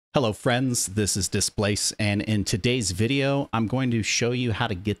Hello friends, this is Displace, and in today's video, I'm going to show you how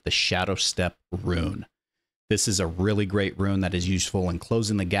to get the Shadowstep rune. This is a really great rune that is useful in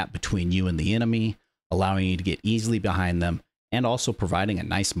closing the gap between you and the enemy, allowing you to get easily behind them, and also providing a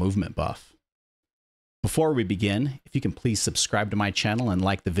nice movement buff. Before we begin, if you can please subscribe to my channel and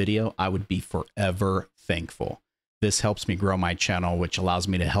like the video, I would be forever thankful. This helps me grow my channel, which allows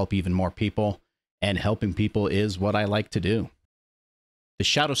me to help even more people, and helping people is what I like to do. The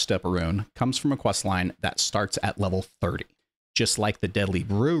Shadowstep rune comes from a questline that starts at level 30. Just like the Deadly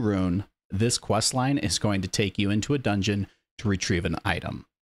Brew rune, this questline is going to take you into a dungeon to retrieve an item.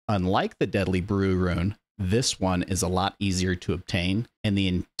 Unlike the Deadly Brew rune, this one is a lot easier to obtain, and the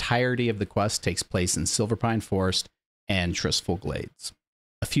entirety of the quest takes place in Silverpine Forest and Trustful Glades.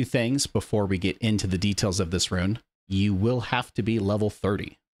 A few things before we get into the details of this rune. You will have to be level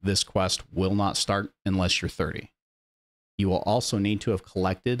 30. This quest will not start unless you're 30. You will also need to have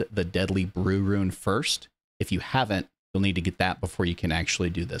collected the Deadly Brew rune first. If you haven't, you'll need to get that before you can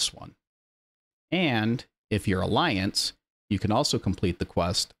actually do this one. And if you're Alliance, you can also complete the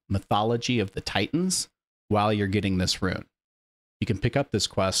quest Mythology of the Titans while you're getting this rune. You can pick up this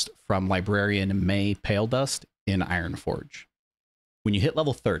quest from Librarian May Paledust in Ironforge. When you hit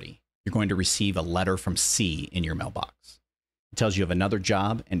level 30, you're going to receive a letter from C in your mailbox. It tells you of another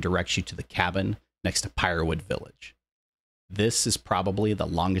job and directs you to the cabin next to Pyrewood Village. This is probably the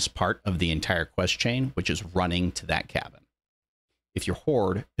longest part of the entire quest chain, which is running to that cabin. If you're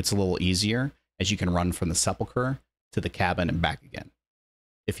Horde, it's a little easier, as you can run from the Sepulchre to the cabin and back again.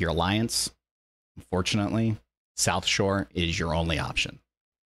 If you're Alliance, unfortunately, South Shore is your only option.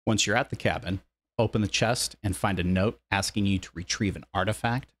 Once you're at the cabin, open the chest and find a note asking you to retrieve an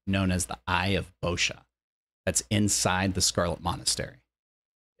artifact known as the Eye of Bosha. That's inside the Scarlet Monastery.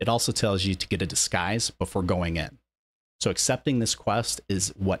 It also tells you to get a disguise before going in. So accepting this quest is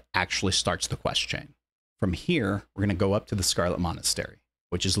what actually starts the quest chain. From here, we're going to go up to the Scarlet Monastery,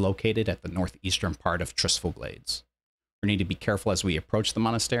 which is located at the northeastern part of Trustful Glades. We need to be careful as we approach the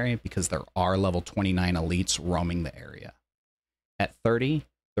monastery because there are level 29 elites roaming the area. At 30,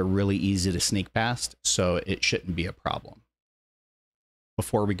 they're really easy to sneak past, so it shouldn't be a problem.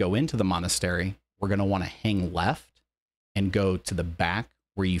 Before we go into the monastery, we're going to want to hang left and go to the back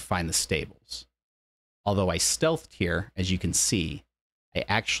where you find the stables. Although I stealthed here, as you can see, I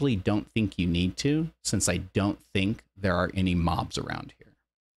actually don't think you need to, since I don't think there are any mobs around here.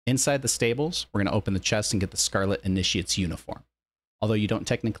 Inside the stables, we're going to open the chest and get the Scarlet Initiate's uniform. Although you don't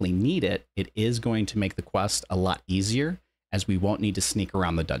technically need it, it is going to make the quest a lot easier, as we won't need to sneak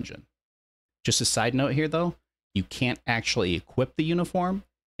around the dungeon. Just a side note here, though, you can't actually equip the uniform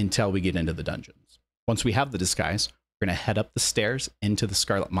until we get into the dungeons. Once we have the disguise, we're going to head up the stairs into the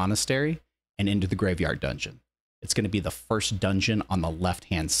Scarlet Monastery and into the Graveyard Dungeon. It's going to be the first dungeon on the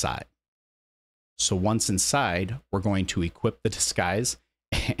left-hand side. So once inside, we're going to equip the disguise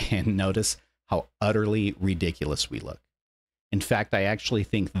and notice how utterly ridiculous we look. In fact, I actually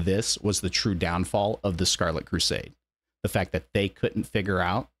think this was the true downfall of the Scarlet Crusade. The fact that they couldn't figure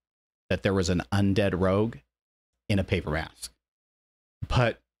out that there was an undead rogue in a paper mask.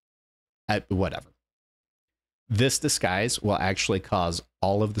 But whatever. This disguise will actually cause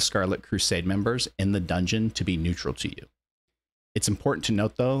all of the Scarlet Crusade members in the dungeon to be neutral to you. It's important to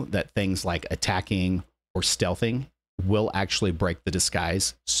note, though, that things like attacking or stealthing will actually break the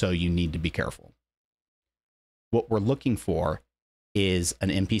disguise, so you need to be careful. What we're looking for is an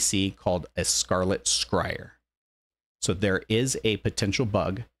NPC called a Scarlet Scryer. So there is a potential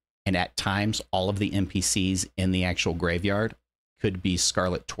bug, and at times all of the NPCs in the actual graveyard could be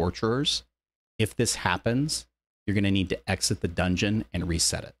Scarlet Torturers. If this happens, you're going to need to exit the dungeon and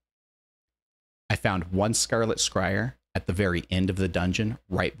reset it. I found one Scarlet Scryer at the very end of the dungeon,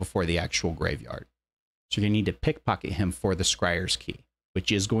 right before the actual graveyard. So you're going to need to pickpocket him for the Scryer's key,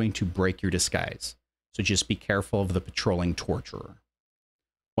 which is going to break your disguise. So just be careful of the patrolling Torturer.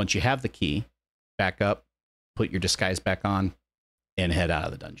 Once you have the key, back up, put your disguise back on, and head out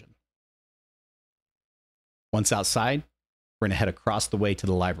of the dungeon. Once outside, we're going to head across the way to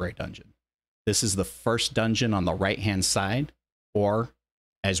the Library Dungeon. This is the first dungeon on the right-hand side, or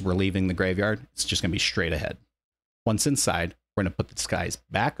as we're leaving the graveyard, it's just going to be straight ahead. Once inside, we're going to put the disguise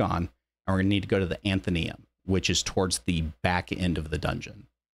back on, and we're going to need to go to the Anthenium, which is towards the back end of the dungeon.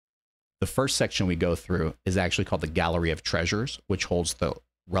 The first section we go through is actually called the Gallery of Treasures, which holds the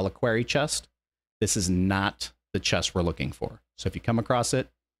Reliquary chest. This is not the chest we're looking for. So if you come across it,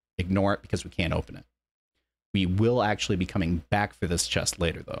 ignore it because we can't open it. We will actually be coming back for this chest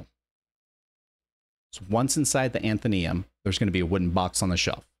later, though. So once inside the Anthenium, there's going to be a wooden box on the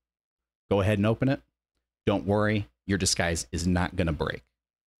shelf. Go ahead and open it. Don't worry, your disguise is not going to break.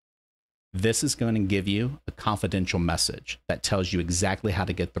 This is going to give you a confidential message that tells you exactly how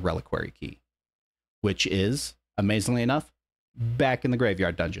to get the reliquary key, which is, amazingly enough, back in the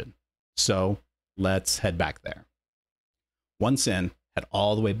graveyard dungeon. So let's head back there. Once in, head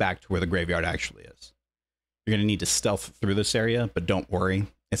all the way back to where the graveyard actually is. You're going to need to stealth through this area, but don't worry,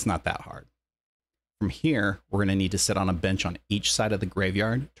 it's not that hard. From here, we're going to need to sit on a bench on each side of the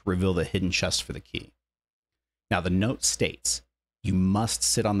graveyard to reveal the hidden chest for the key. Now, the note states you must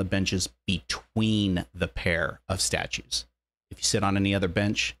sit on the benches between the pair of statues. If you sit on any other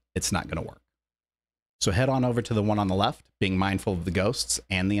bench, it's not going to work. So head on over to the one on the left, being mindful of the ghosts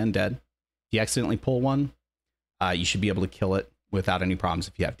and the undead. If you accidentally pull one, you should be able to kill it without any problems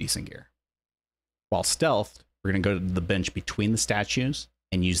if you have decent gear. While stealthed, we're going to go to the bench between the statues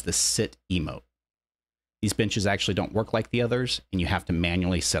and use the sit emote. These benches actually don't work like the others, and you have to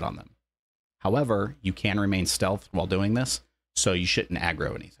manually sit on them. However, you can remain stealthed while doing this, so you shouldn't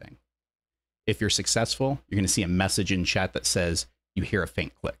aggro anything. If you're successful, you're going to see a message in chat that says you hear a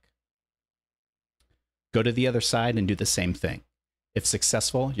faint click. Go to the other side and do the same thing. If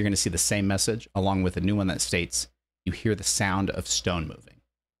successful, you're going to see the same message along with a new one that states you hear the sound of stone moving.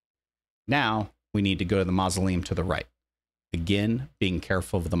 Now, we need to go to the mausoleum to the right. Again, being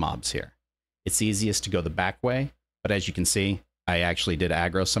careful of the mobs here. It's easiest to go the back way, but as you can see, I actually did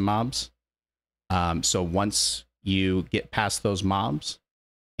aggro some mobs. So once you get past those mobs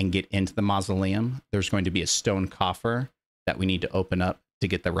and get into the mausoleum, there's going to be a stone coffer that we need to open up to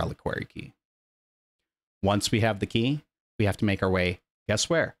get the reliquary key. Once we have the key, we have to make our way, guess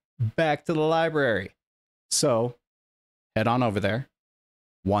where? Back to the library. So head on over there.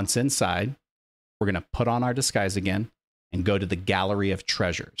 Once inside, we're going to put on our disguise again and go to the Gallery of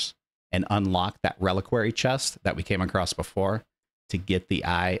Treasures and unlock that reliquary chest that we came across before to get the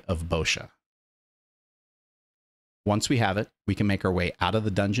Eye of Bosha. Once we have it, we can make our way out of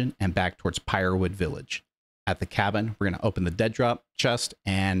the dungeon and back towards Pyrewood Village. At the cabin, we're going to open the dead drop chest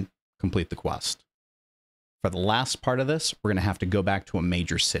and complete the quest. For the last part of this, we're going to have to go back to a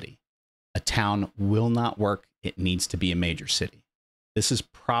major city. A town will not work. It needs to be a major city. This is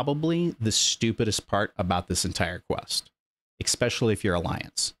probably the stupidest part about this entire quest, especially if you're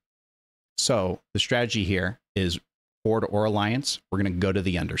Alliance. So the strategy here is Horde or Alliance, we're going to go to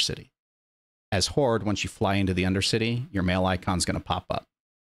the Undercity. As Horde, once you fly into the Undercity, your mail icon's going to pop up.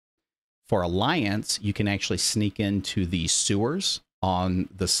 For Alliance, you can actually sneak into the sewers on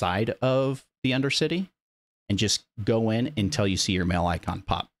the side of the Undercity and just go in until you see your mail icon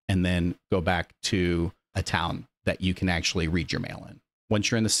pop, and then go back to a town that you can actually read your mail in. Once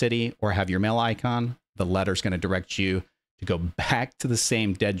you're in the city or have your mail icon, the letter's going to direct you to go back to the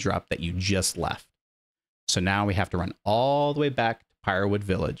same dead drop that you just left. So now we have to run all the way back to Pyrewood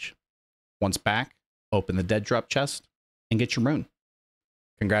Village. Once back, open the dead drop chest and get your rune.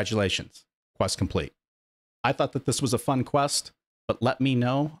 Congratulations, quest complete. I thought that this was a fun quest, but let me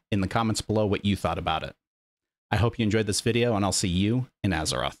know in the comments below what you thought about it. I hope you enjoyed this video, and I'll see you in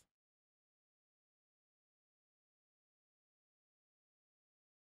Azeroth.